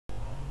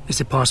Is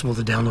it possible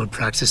to download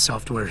Praxis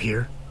software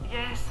here?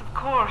 Yes, of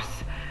course.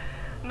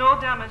 No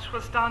damage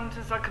was done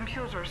to the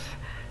computers.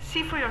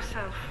 See for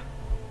yourself.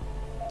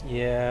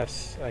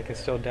 Yes, I can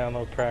still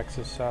download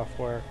Praxis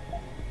software.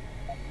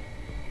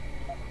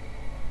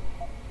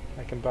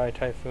 I can buy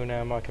Typhoon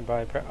ammo, I can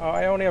buy... Oh,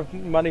 I only have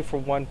money for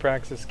one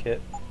Praxis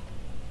kit.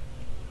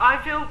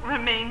 I will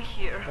remain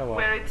here, Oh, well.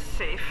 where it's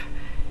safe.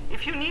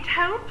 If you need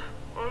help,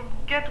 or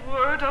get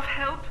word of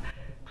help,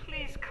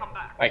 please come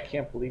back. I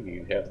can't believe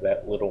you have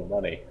that little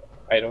money.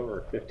 I had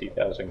over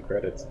 50,000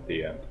 credits at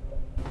the end.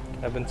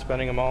 I've been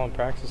spending them all on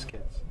Praxis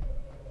kits.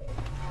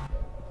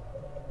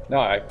 No,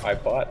 I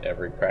bought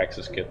every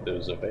Praxis kit that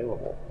was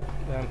available.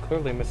 I'm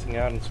clearly missing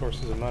out on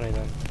sources of money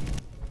then.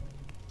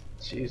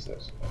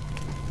 Jesus.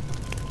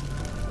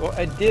 Well,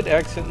 I did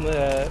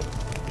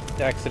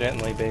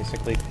accidentally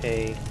basically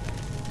pay...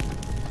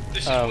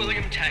 This is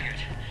William Taggart.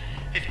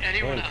 If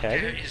anyone William out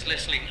Taggart? there is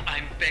listening,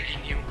 I'm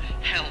begging you,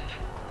 help.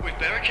 We've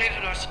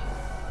barricaded us.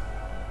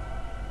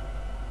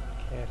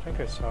 Okay, I think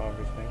I saw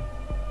everything.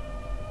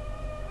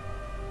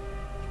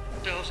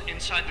 Ourselves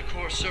inside the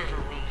core server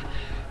room.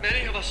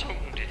 Many of us are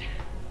wounded.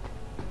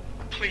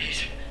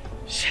 Please,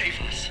 save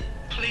us.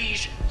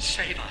 Please,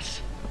 save us.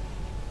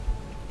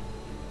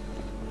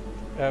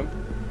 I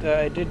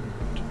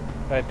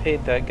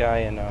paid that guy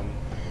in,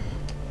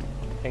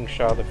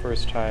 Hingshaw the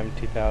first time,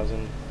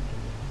 2,000.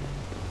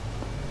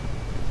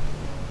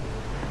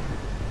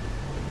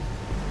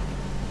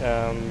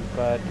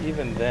 But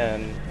even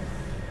then,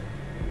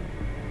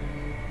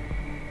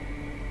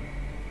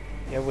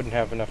 I wouldn't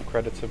have enough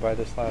credits to buy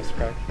this last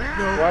pack.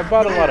 Well, I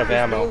bought a lot of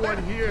ammo. No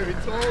one here.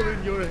 It's all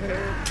in your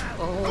head.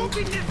 All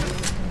in your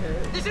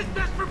head. This is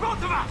best for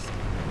both of us!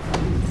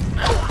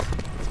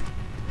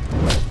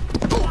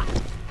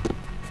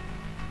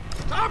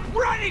 Stop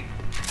running!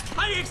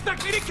 How do you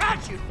expect me to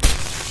catch you?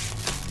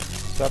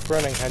 Stop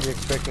running. How do you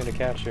expect me to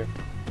catch you?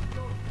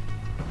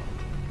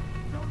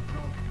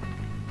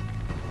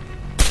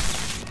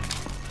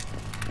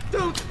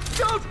 Don't!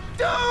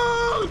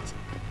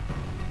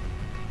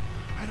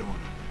 I don't want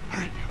to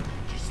hurt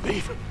you. Just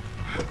leave.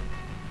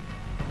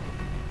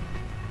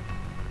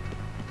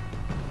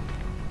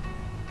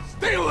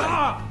 Stay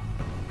away!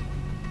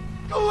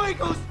 Go away,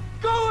 Ghost!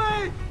 Go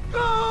away!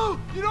 Go!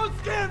 You don't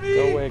scare me!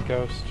 Go away,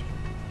 Ghost.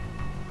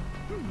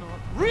 Not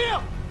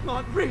real!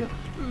 Not real!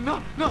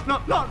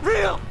 Not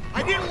real!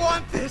 I didn't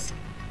want this!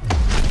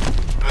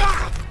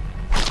 I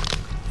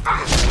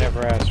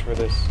never asked for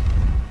this.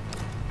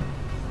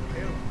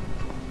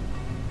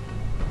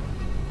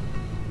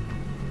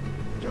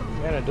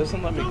 Man, it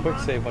doesn't let me quick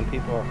save when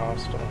people are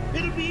hostile.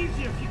 It'll be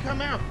easier if you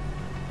come out.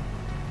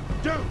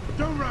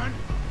 Don't run.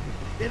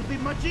 It'll be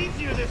much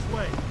easier this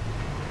way.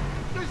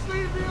 Just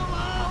leave me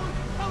alone.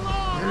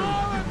 Alone,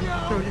 all of you.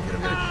 No, you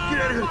get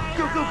out of here.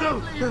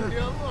 Go. Leave me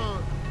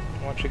alone.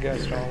 I want you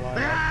guys to all line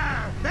up.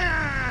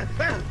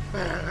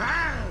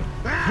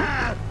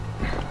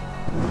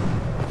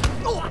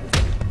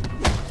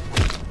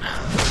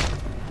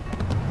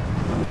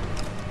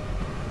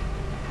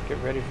 Get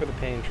ready for the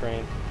pain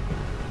train.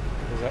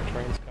 Because that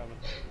train's coming.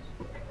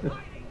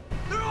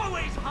 They're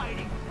always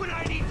hiding when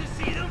I need to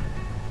see them!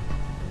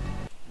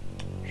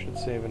 Should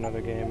save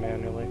another game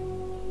manually.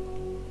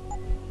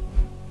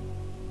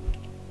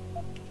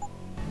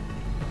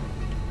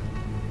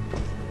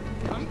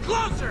 Come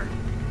closer!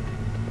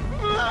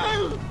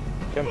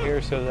 Come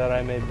here so that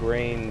I may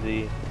brain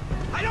the...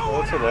 I don't Oh,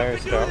 want it's to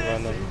hilarious have to do to this!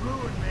 outrun them. They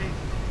ruined me.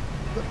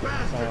 The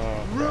bastard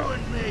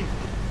ruined me.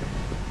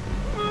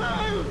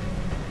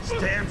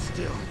 Stand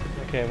still.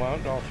 Okay, why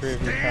don't all three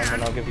of you come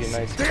and I'll give you a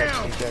nice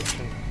text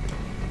injection.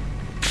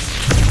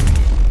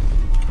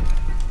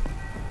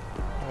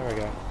 There we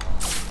go.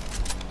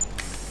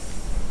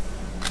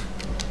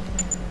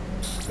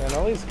 Man,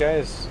 all these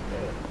guys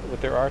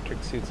with their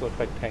Arctic suits look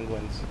like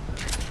penguins.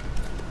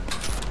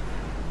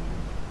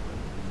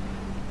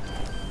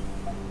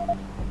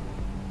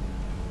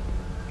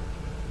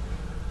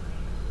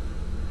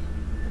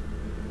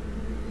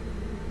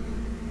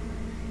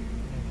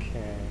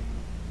 Okay.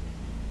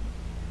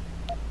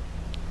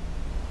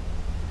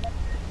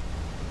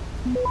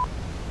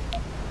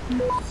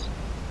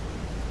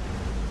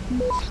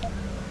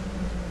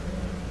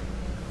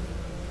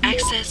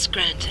 Access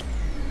granted.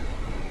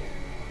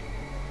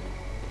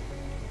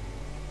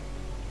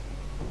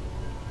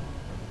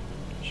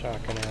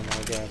 Shotgun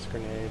ammo, gas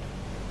grenade.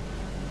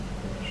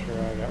 Sure,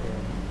 I got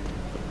room.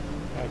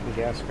 I can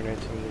gas grenade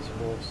some of these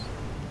fools.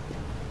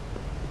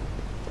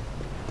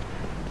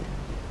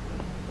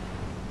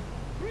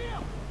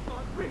 Real.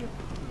 Not real.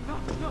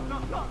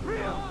 Not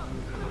real.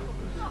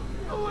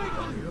 Go away.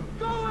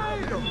 Go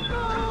away. Go.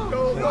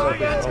 Seems like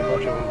there's a whole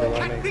bunch of them below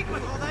Can't me. think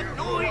with all that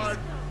noise!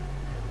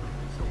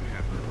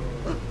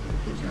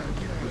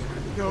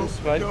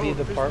 This might be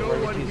the part where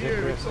Ricky's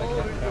Icarus, I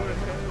can't tell.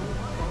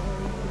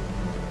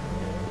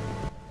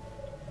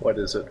 What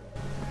is it?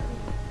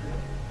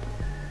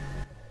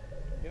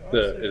 Yeah,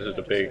 honestly, Is it not a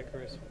just big...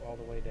 Icarus all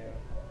the way down?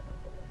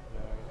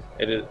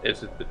 No.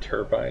 Is it the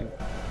turbine?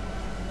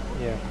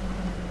 Yeah.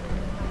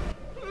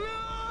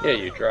 Yeah,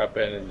 you drop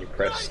in and you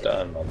press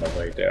stun on the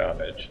way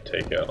down. It should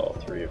take out all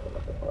three of them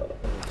at the bottom.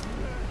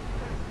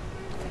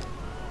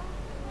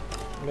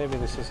 Maybe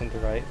this isn't the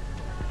right.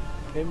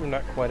 Maybe we're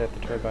not quite at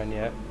the turbine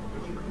yet.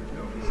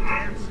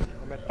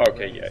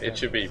 Okay, yeah, it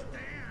should be.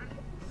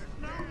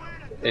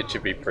 It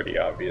should be pretty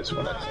obvious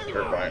when it's a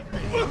turbine.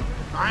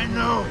 I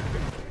know.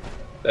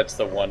 That's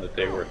the one that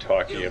they were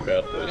talking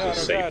about. There's a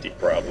safety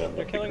problem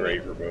with the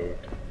grate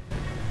removed.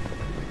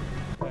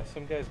 Yeah,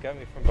 some guys got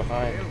me from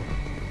behind.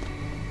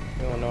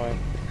 Real annoying.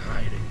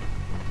 Hiding.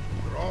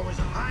 They're always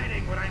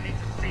hiding when I need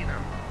to see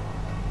them.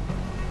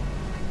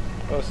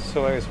 Oh, this is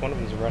hilarious. One of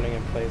them's running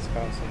in place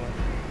constantly.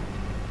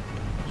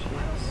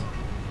 Jeez.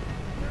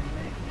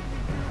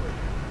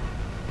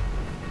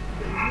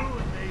 They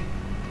ruined me.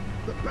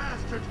 The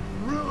bastards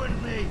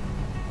ruined me.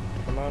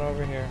 Come on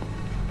over here.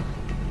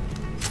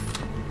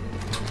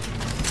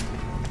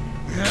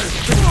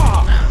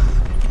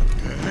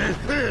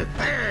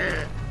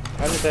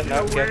 How did that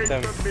not get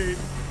them?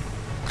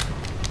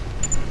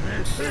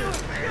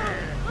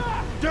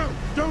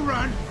 Don't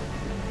run.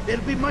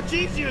 It'll be much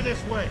easier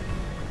this way.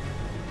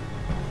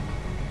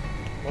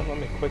 Won't let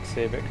me quick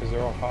save it because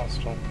they're all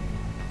hostile.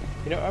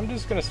 You know, I'm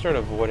just gonna start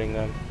avoiding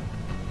them.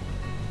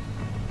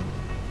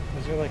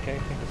 Is there like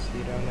anything to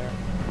see down there?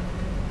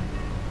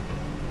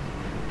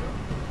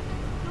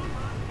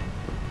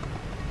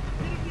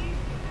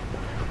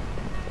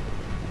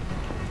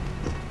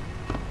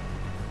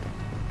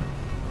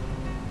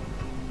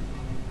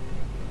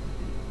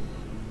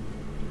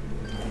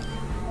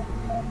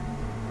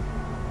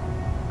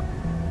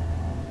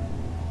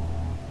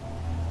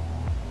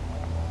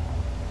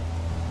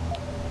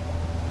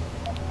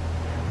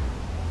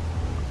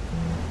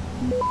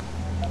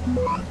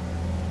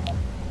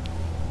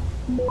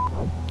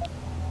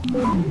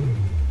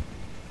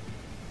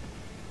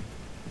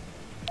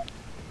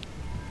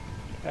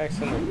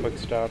 Accidentally quick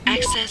stop.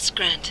 Access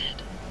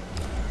granted.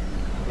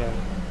 Again.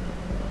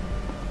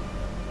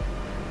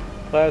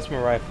 Plasma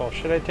rifle.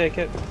 Should I take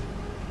it?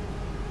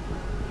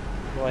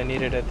 Will I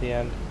need it at the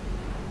end?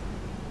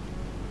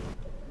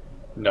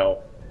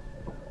 No.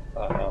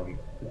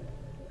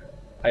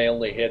 I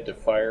only had to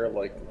fire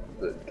like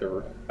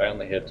I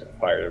only had to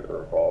fire the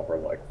revolver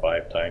like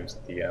 5 times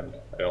at the end.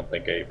 I don't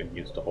think I even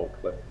used the whole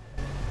clip.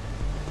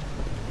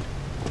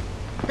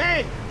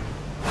 Hey!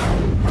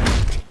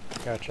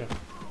 Gotcha.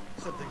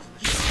 Something's in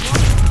the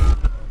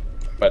shop.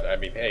 But I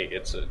mean, hey,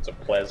 it's a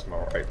plasma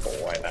rifle.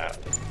 Why not?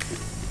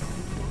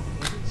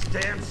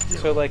 Stand still.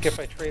 So, like, if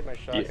I trade my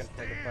shotgun Yes.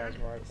 for the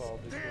plasma rifle, I'll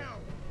just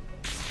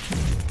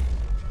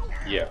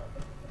Yeah.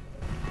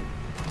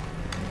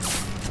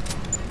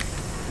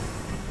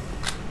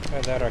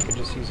 either that or I could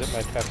just use it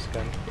my Pep's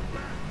gun.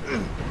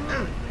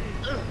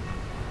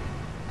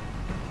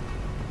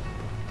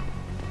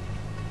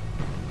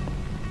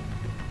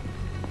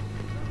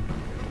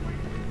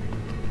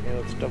 Okay,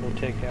 let's double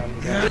take down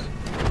you guys.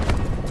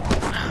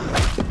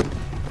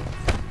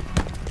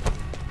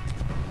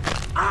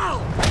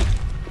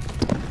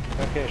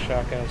 Okay,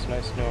 shotgun, it's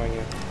nice knowing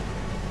you.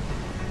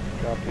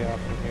 Drop you off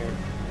from here.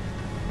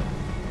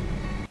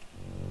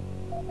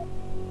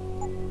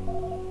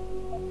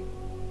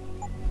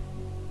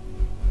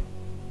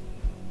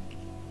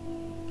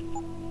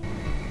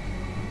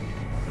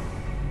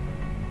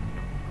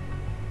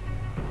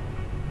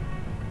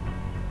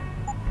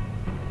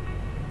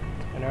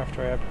 And after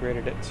I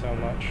upgraded it so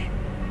much,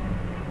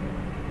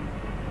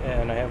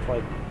 and I have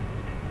like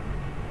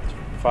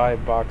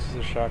 5 boxes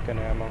of shotgun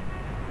ammo.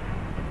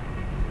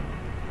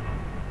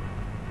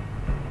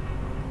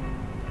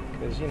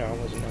 Because, you know, I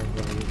wasn't ever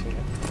really using it.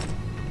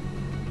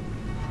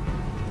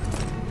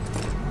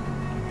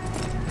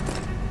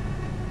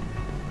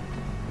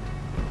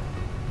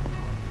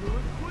 Do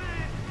it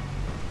quick.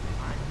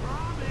 I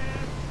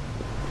promise.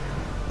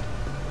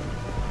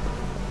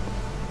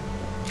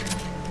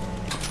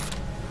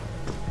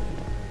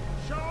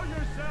 Show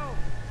yourself.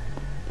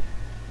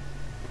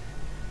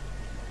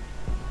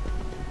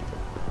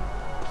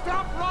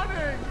 Stop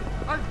running.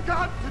 I've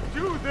got to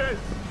do this.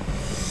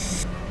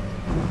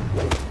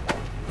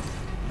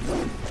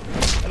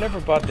 I never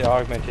bought the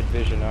augmented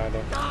vision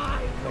either.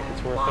 I think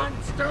it's worth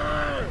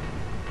Monster.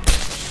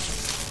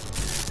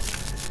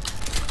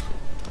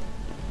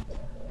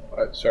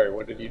 Sorry,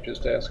 what did you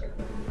just ask? it.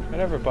 I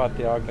never bought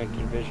the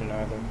augmented vision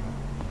either.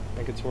 I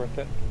think it's worth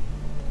it.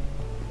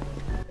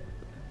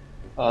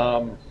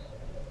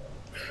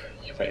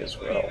 You may as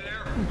well.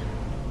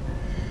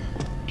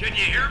 Can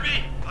you hear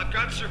me? I've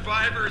got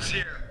survivors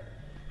here.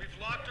 We've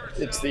locked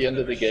ourselves. It's the end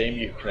of the game.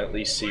 You can at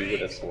least see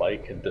what it's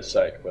like and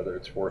decide whether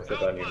it's worth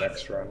it on your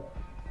next run.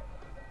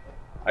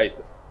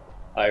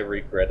 I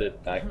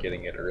regretted not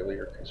getting it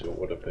earlier because it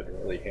would have been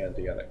really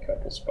handy on a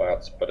couple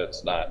spots, but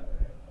it's not.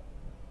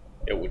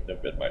 It wouldn't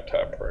have been my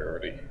top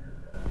priority.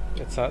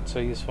 It's not so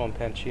useful in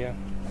Panchea.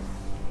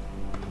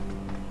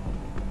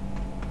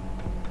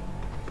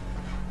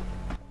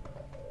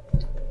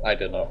 I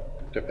don't know.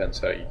 Depends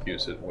how you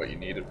use it and what you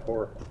need it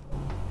for.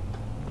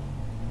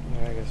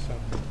 Yeah, I guess so.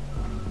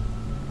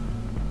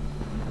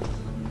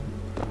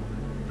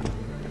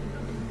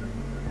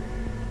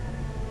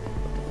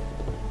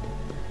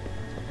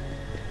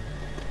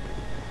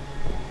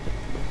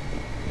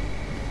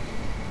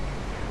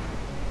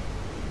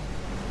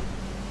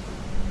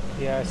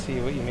 Yeah, I see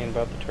what you mean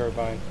about the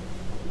turbine.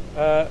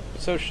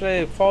 So should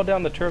I fall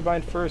down the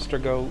turbine first or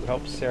go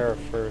help Sarah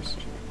first?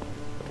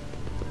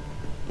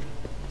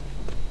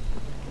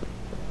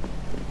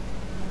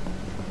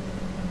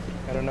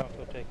 I don't know if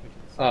they'll take me to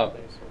the same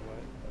place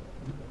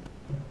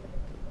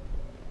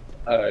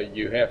or what.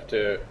 You have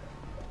to...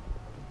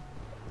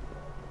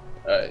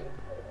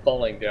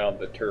 falling down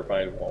the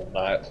turbine will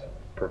not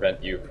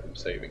prevent you from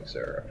saving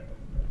Sarah.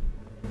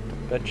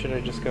 But should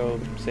I just go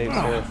save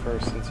Sarah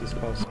first since he's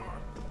closer?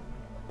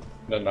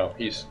 No,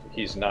 he's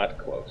not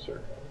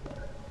closer.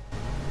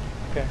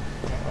 Okay.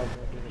 I'll go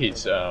do the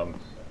He's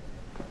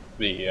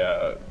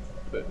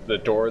the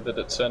door that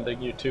it's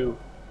sending you to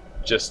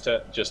just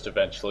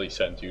eventually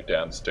sends you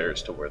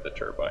downstairs to where the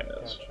turbine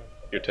is. Gotcha.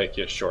 You take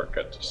a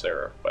shortcut to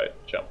Sarah by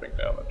jumping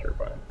down the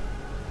turbine.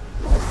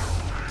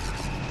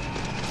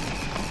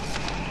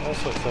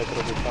 Also looks like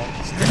it'll be fun.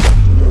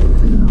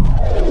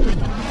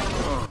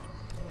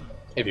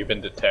 Have you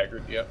been to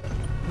Taggart yet?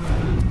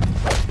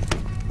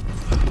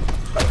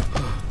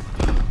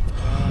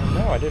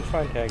 No, I didn't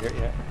find Taggart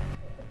yet.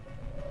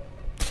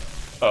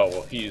 Oh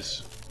well,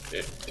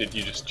 did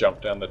you just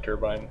jump down the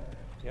turbine?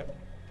 Yep.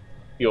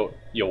 You'll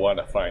want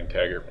to find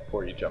Taggart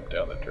before you jump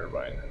down the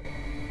turbine.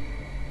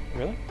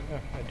 Really? Oh,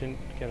 I didn't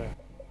get a...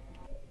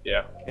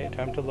 Yeah. Okay,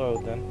 time to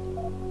load then.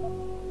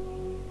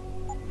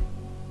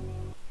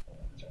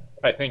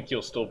 I think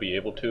you'll still be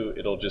able to.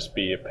 It'll just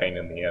be a pain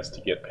in the ass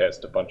to get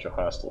past a bunch of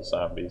hostile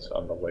zombies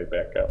on the way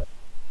back up.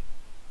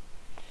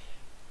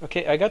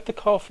 Okay, I got the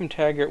call from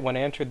Taggart when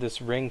I entered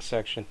this ring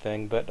section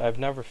thing, but I've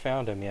never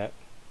found him yet.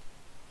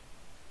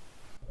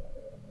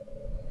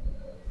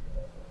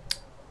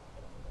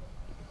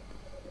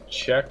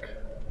 Check.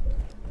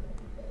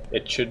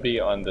 It should be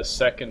on the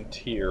second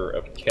tier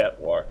of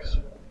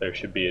catwalks. There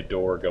should be a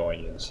door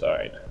going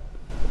inside.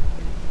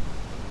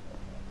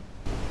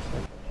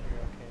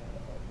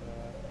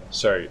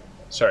 Sorry.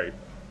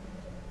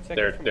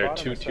 There are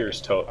two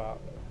tiers total.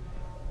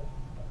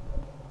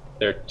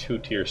 There are 2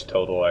 tiers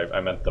total.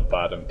 I meant the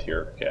bottom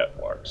tier of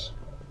catwalks.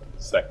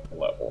 Second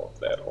level of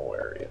that whole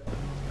area.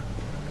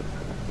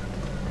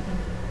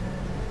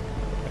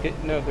 Okay,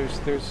 no, there's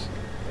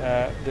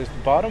the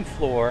bottom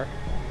floor,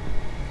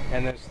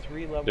 and there's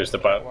 3 levels There's the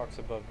of catwalks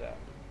above that.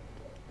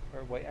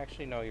 Or wait,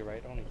 actually no, you're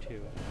right, only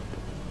 2.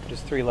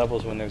 Just 3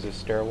 levels when there's a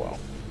stairwell.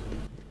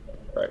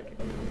 Right.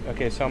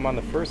 Okay, so I'm on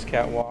the first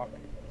catwalk.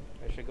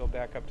 I should go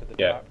back up to the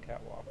top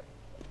catwalk.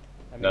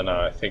 No,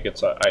 I think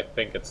it's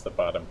the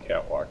bottom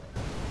catwalk.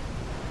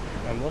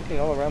 I'm looking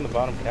all around the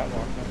bottom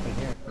catwalk, nothing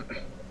here.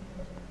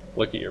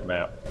 Look at your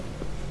map.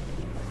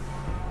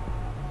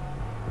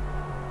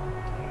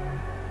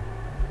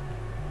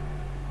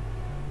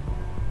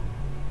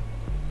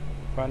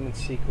 Find and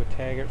seek with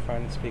Taggart,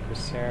 find and speak with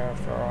Sarah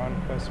for our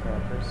on quest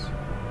markers.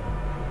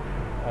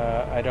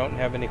 I don't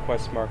have any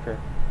quest marker.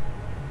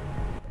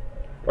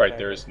 Right,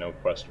 there is no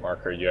quest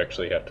marker. You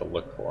actually have to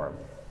look for him.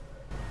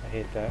 I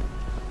hate that.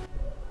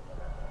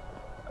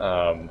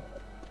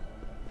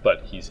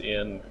 But he's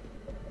in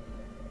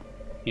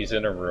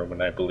a room,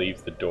 and I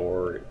believe the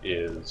door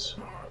is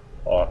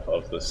off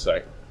of the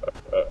second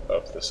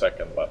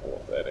level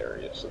of that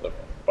area, so the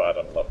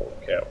bottom level of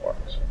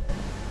catwalks.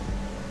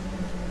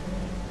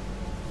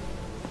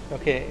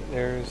 Okay,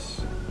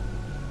 there's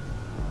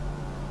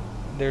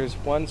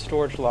one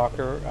storage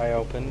locker I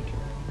opened,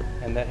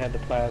 and that had the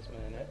plasma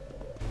in it.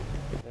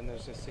 Then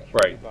there's a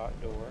security bot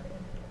door,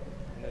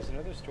 and there's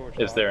another storage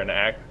locker.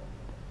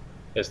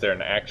 Is there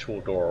an actual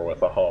door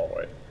with a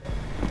hallway?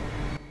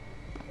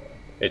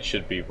 It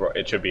should be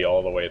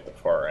all the way at the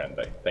far end,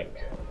 I think.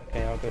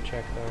 Okay, I'll go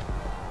check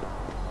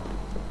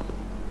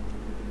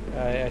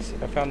there.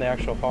 I found the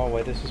actual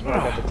hallway. This is where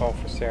I got the call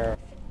for Sarah.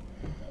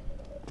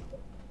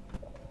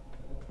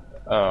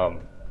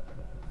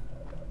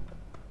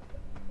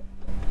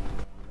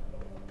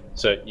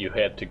 So you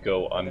had to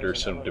go under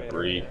some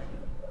debris.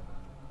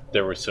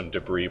 There was some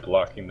debris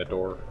blocking the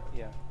door.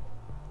 Yeah.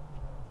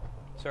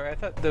 Sorry, I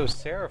thought there was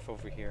Seraph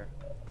over here,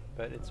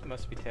 but it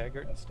must be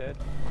Taggart instead.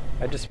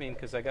 I just mean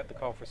because I got the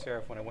call for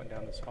Seraph when I went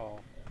down this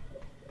hall.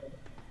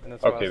 And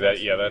that's okay, that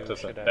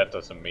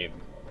doesn't mean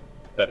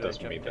that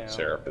down?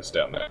 Seraph is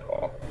down that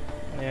hall.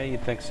 Yeah,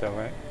 you'd think so,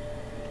 right?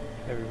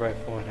 Heavy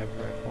rifle and heavy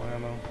rifle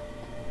ammo.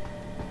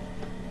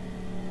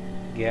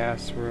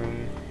 Gas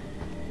room.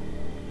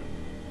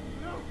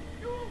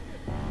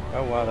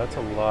 Oh wow, that's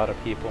a lot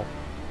of people.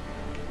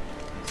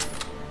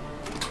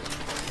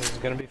 This is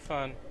gonna be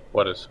fun.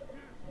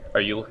 Are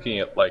you looking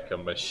at like a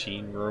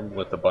machine room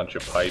with a bunch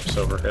of pipes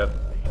overhead?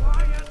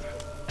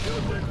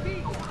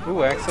 Ooh,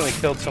 I accidentally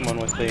killed someone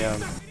with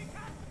the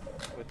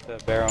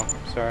barrel.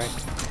 Sorry.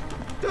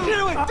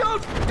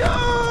 Don't!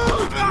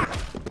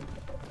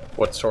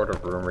 What sort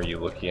of room are you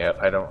looking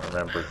at? I don't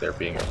remember there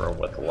being a room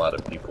with a lot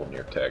of people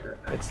near Taggart.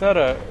 It's not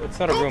a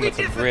room, it's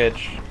a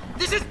bridge.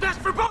 This is best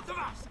for both of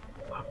us!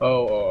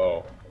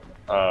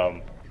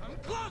 Come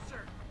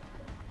closer!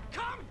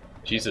 Come!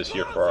 Jesus,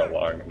 you're far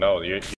along. No,